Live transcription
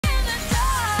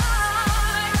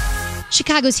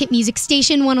Chicago's hit music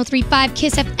station, 103.5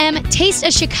 KISS FM. Taste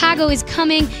of Chicago is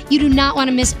coming. You do not want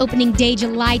to miss opening day,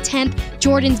 July 10th.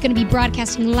 Jordan's going to be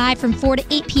broadcasting live from 4 to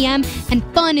 8 p.m. and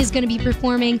Fun is going to be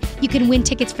performing. You can win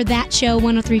tickets for that show,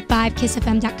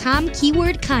 1035kissfm.com,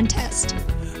 keyword contest.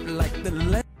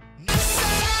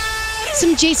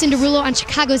 Some Jason Derulo on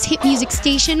Chicago's hit music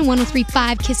station,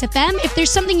 103.5 KISS FM. If there's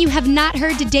something you have not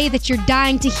heard today that you're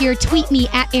dying to hear, tweet me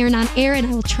at Aaron on Air and I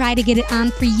will try to get it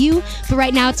on for you. But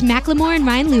right now it's Macklemore and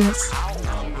Ryan Lewis.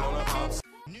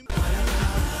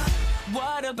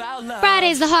 Friday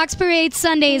is the Hawks Parade,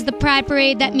 Sunday is the Pride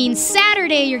Parade. That means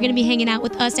Saturday you're going to be hanging out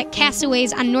with us at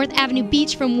Castaways on North Avenue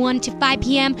Beach from 1 to 5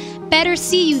 p.m. Better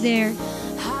see you there.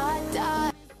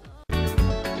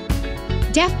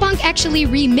 Daft Punk actually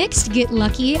remixed Get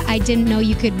Lucky. I didn't know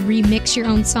you could remix your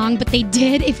own song, but they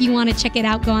did. If you want to check it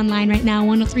out, go online right now,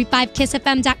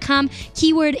 1035kissfm.com,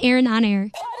 keyword Aaron on Air.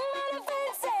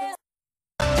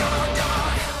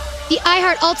 The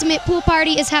iHeart Ultimate Pool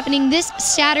Party is happening this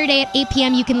Saturday at 8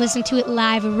 p.m. You can listen to it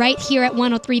live right here at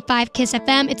 1035 KISS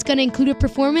FM. It's going to include a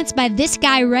performance by this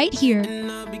guy right here.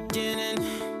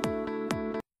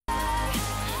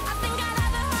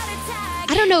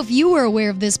 I don't know if you were aware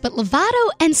of this, but Lovato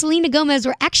and Selena Gomez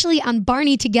were actually on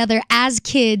Barney together as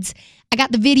kids. I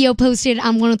got the video posted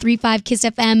on 1035 KISS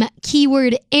FM,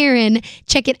 keyword Aaron.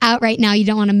 Check it out right now. You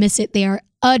don't want to miss it. They are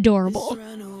adorable.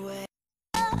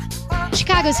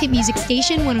 Chicago's hit music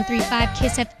station, 1035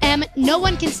 KISS FM. No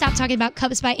one can stop talking about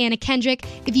Cups by Anna Kendrick.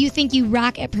 If you think you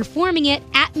rock at performing it,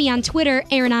 at me on Twitter,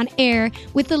 Aaron on Air,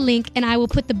 with the link, and I will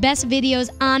put the best videos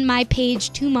on my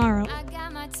page tomorrow.